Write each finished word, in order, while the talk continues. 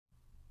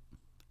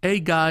Hey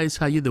guys,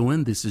 how you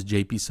doing? This is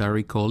JP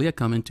Saricolia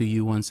coming to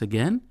you once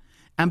again.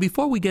 And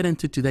before we get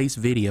into today's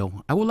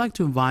video, I would like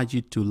to invite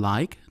you to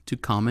like, to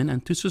comment,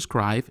 and to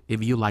subscribe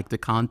if you like the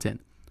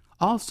content.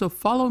 Also,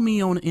 follow me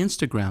on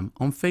Instagram,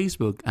 on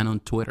Facebook, and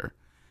on Twitter.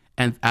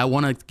 And I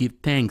want to give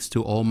thanks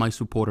to all my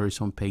supporters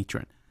on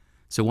Patreon.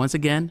 So once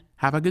again,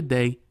 have a good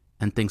day,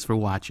 and thanks for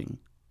watching.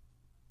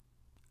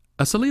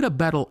 As Alita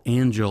Battle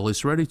Angel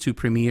is ready to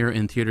premiere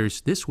in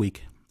theaters this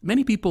week,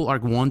 many people are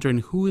wondering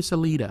who is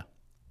Alita?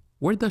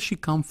 Where does she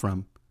come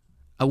from?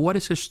 And what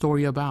is her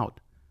story about?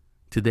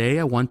 Today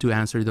I want to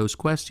answer those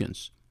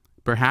questions.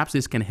 Perhaps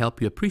this can help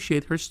you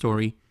appreciate her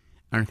story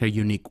and her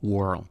unique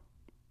world.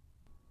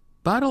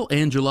 Battle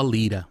Angel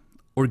Alita,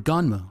 or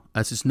Gunmo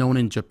as is known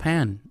in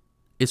Japan,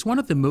 is one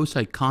of the most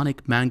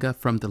iconic manga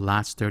from the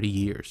last 30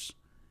 years.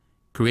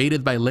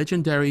 Created by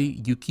legendary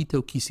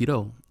Yukito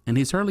Kishiro in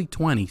his early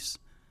 20s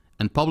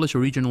and published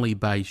originally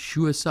by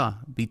Shueisha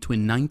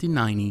between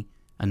 1990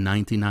 and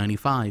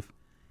 1995,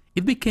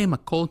 it became a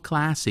cult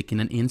classic in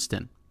an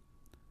instant.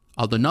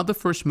 Although not the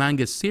first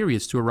manga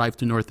series to arrive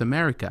to North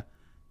America,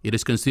 it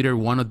is considered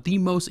one of the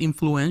most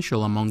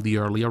influential among the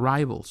early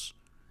arrivals,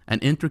 an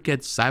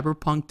intricate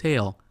cyberpunk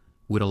tale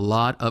with a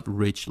lot of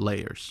rich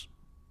layers.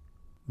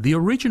 The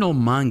original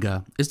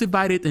manga is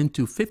divided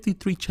into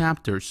 53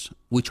 chapters,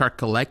 which are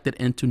collected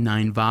into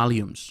 9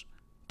 volumes.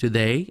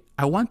 Today,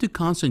 I want to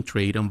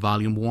concentrate on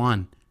Volume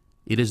 1.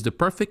 It is the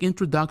perfect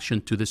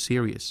introduction to the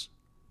series.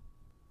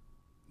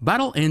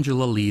 Battle Angel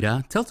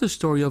Alita tells the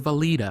story of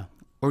Alita,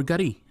 or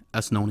Gari,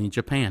 as known in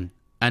Japan,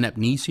 an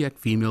amnesiac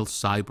female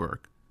cyborg.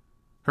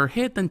 Her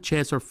head and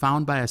chest are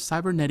found by a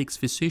cybernetics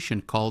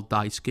physician called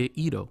Daisuke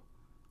Ito,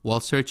 while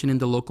searching in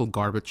the local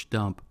garbage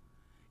dump.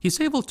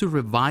 He's able to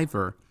revive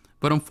her,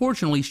 but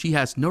unfortunately she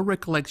has no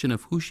recollection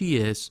of who she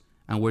is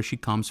and where she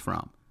comes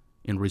from.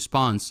 In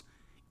response,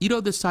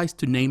 Ito decides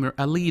to name her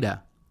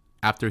Alita,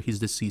 after his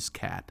deceased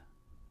cat.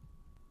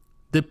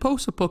 The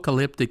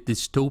post-apocalyptic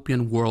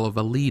dystopian world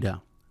of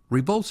Alita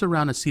revolves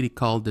around a city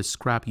called the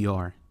Scrap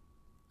Yard,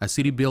 a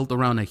city built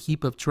around a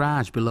heap of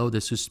trash below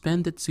the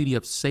suspended city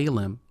of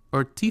Salem,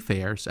 or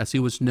T-Fairs as it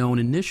was known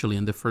initially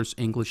in the first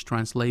English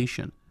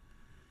translation.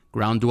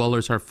 Ground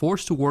dwellers are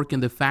forced to work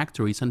in the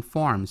factories and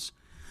farms,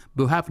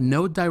 but have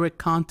no direct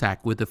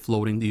contact with the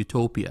floating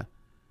utopia.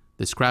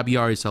 The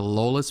scrapyard is a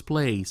lawless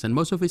place, and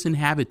most of its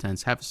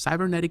inhabitants have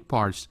cybernetic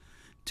parts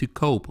to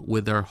cope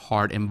with their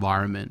hard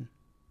environment.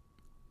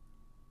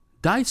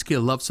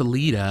 Daisuke loves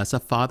Alita as a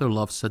father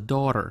loves a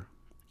daughter.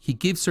 He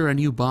gives her a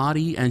new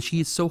body, and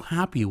she is so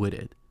happy with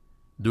it.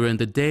 During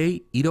the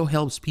day, Ito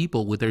helps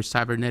people with their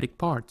cybernetic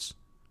parts,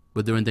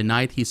 but during the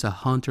night he's a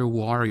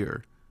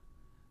hunter-warrior.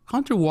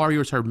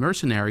 Hunter-warriors are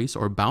mercenaries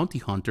or bounty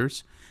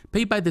hunters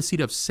paid by the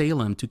city of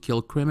Salem to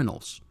kill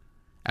criminals.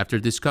 After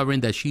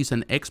discovering that she's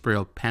an expert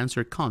of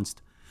Panzerkunst,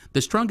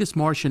 the strongest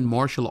Martian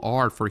martial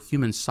art for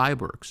human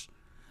cyborgs,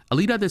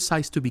 Alita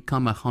decides to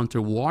become a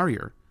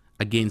hunter-warrior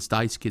against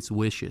Daisuke's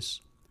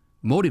wishes,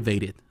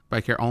 motivated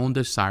by her own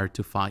desire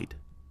to fight.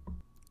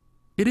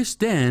 It is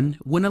then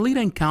when Alita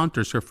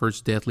encounters her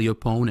first deadly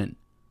opponent,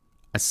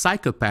 a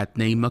psychopath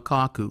named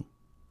Makaku.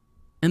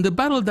 In the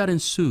battle that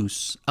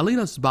ensues,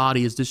 Alita's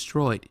body is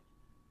destroyed.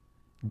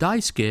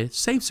 Daisuke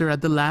saves her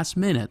at the last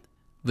minute,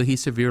 but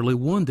he's severely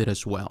wounded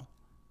as well.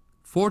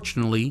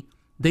 Fortunately,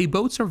 they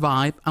both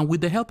survive, and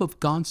with the help of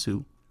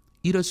Gonsu,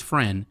 Ito's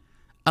friend,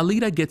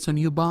 Alita gets a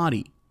new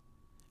body.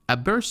 A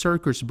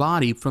berserker's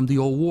body from the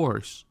old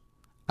wars.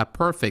 A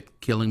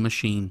perfect killing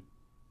machine.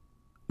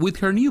 With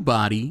her new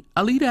body,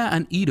 Alita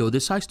and Ito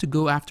decide to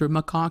go after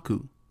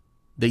Makaku.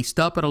 They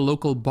stop at a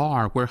local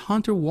bar where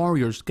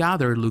hunter-warriors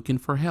gather looking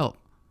for help.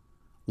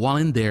 While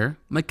in there,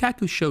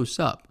 Makaku shows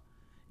up,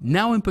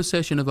 now in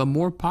possession of a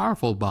more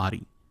powerful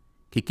body.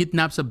 He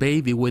kidnaps a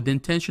baby with the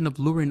intention of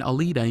luring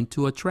Alita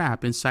into a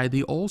trap inside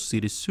the old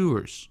city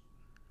sewers.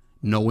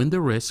 Knowing the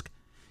risk,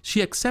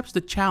 she accepts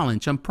the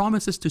challenge and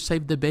promises to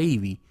save the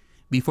baby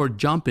before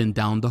jumping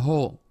down the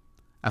hole.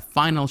 A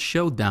final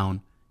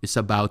showdown is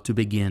about to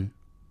begin.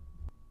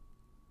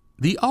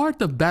 The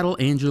art of Battle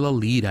Angel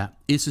Alita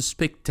is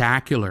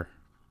spectacular,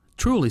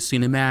 truly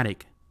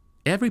cinematic.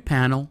 Every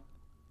panel,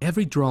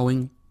 every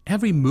drawing,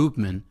 every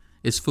movement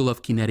is full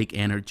of kinetic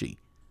energy,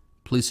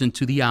 pleasant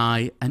to the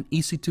eye and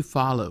easy to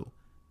follow.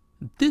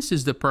 This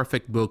is the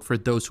perfect book for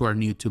those who are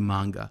new to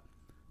manga.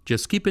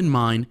 Just keep in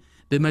mind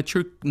the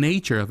mature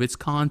nature of its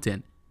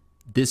content.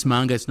 This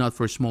manga is not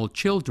for small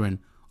children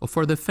or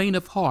for the faint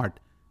of heart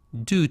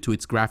due to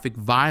its graphic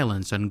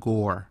violence and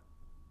gore.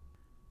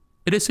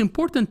 It is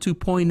important to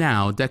point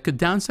out that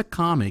Kodansha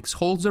Comics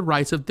holds the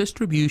rights of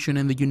distribution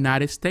in the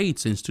United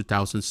States since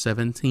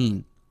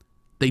 2017.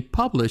 They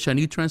publish a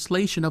new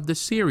translation of the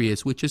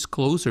series which is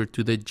closer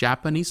to the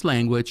Japanese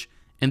language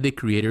and the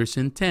creator's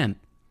intent.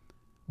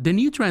 The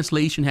new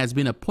translation has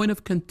been a point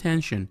of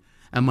contention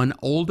among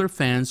older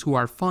fans who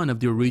are fond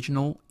of the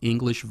original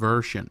English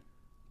version.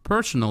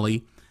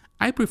 Personally,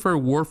 I prefer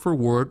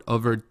word-for-word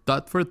over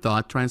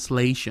thought-for-thought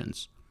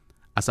translations.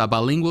 As a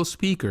bilingual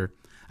speaker,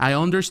 I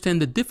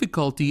understand the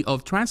difficulty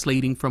of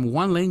translating from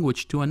one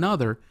language to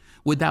another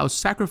without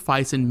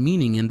sacrificing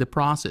meaning in the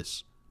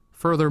process.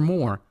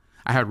 Furthermore,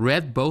 I have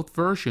read both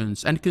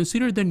versions and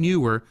consider the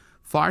newer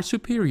far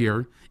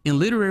superior in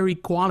literary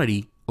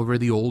quality over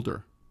the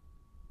older.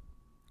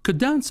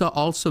 Kodansha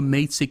also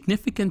made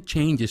significant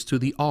changes to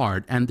the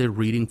art and the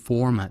reading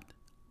format.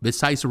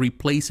 Besides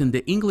replacing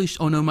the English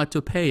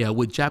onomatopoeia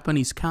with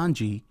Japanese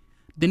kanji,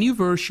 the new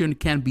version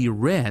can be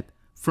read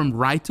from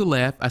right to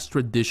left as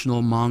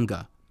traditional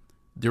manga.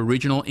 The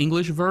original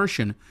English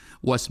version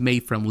was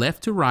made from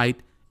left to right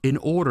in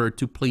order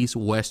to please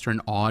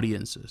Western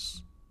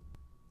audiences.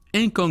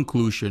 In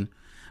conclusion,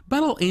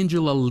 Battle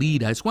Angel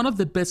Alita is one of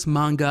the best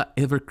manga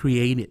ever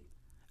created,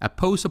 a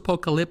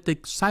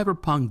post-apocalyptic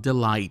cyberpunk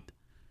delight,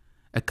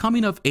 a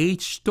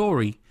coming-of-age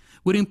story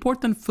with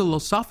important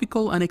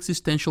philosophical and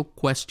existential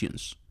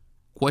questions.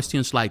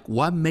 Questions like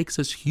what makes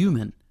us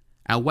human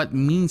and what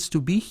means to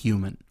be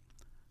human.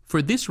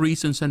 For these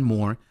reasons and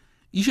more,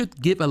 you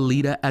should give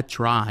Alita a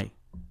try.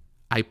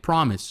 I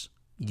promise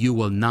you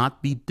will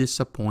not be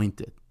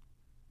disappointed.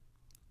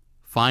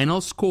 Final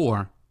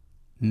score,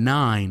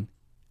 9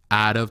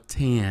 out of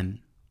 10.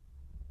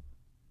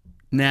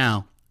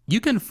 Now,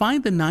 you can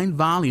find the 9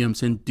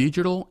 volumes in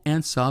digital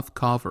and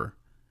softcover.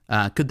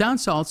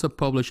 Kodansha also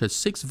published a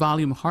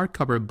 6-volume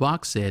hardcover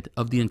box set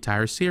of the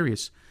entire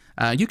series.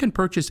 You can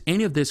purchase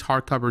any of these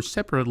hardcovers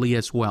separately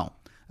as well.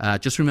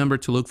 Just remember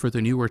to look for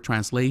the newer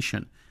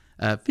translation.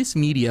 Viz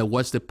Media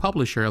was the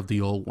publisher of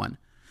the old one.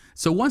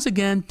 So once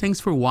again,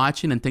 thanks for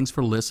watching and thanks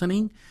for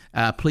listening.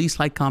 Please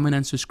like, comment,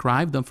 and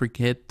subscribe. Don't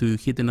forget to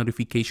hit the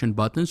notification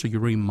button so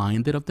you're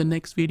reminded of the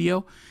next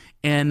video.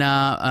 And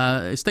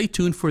stay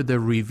tuned for the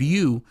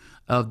review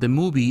of the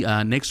movie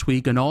next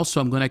week. And also,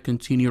 I'm going to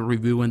continue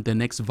reviewing the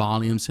next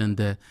volumes in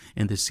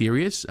the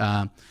series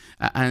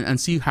and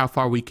see how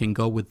far we can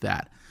go with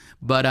that.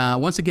 But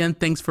once again,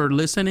 thanks for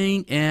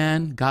listening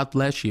and God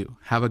bless you.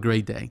 Have a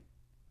great day.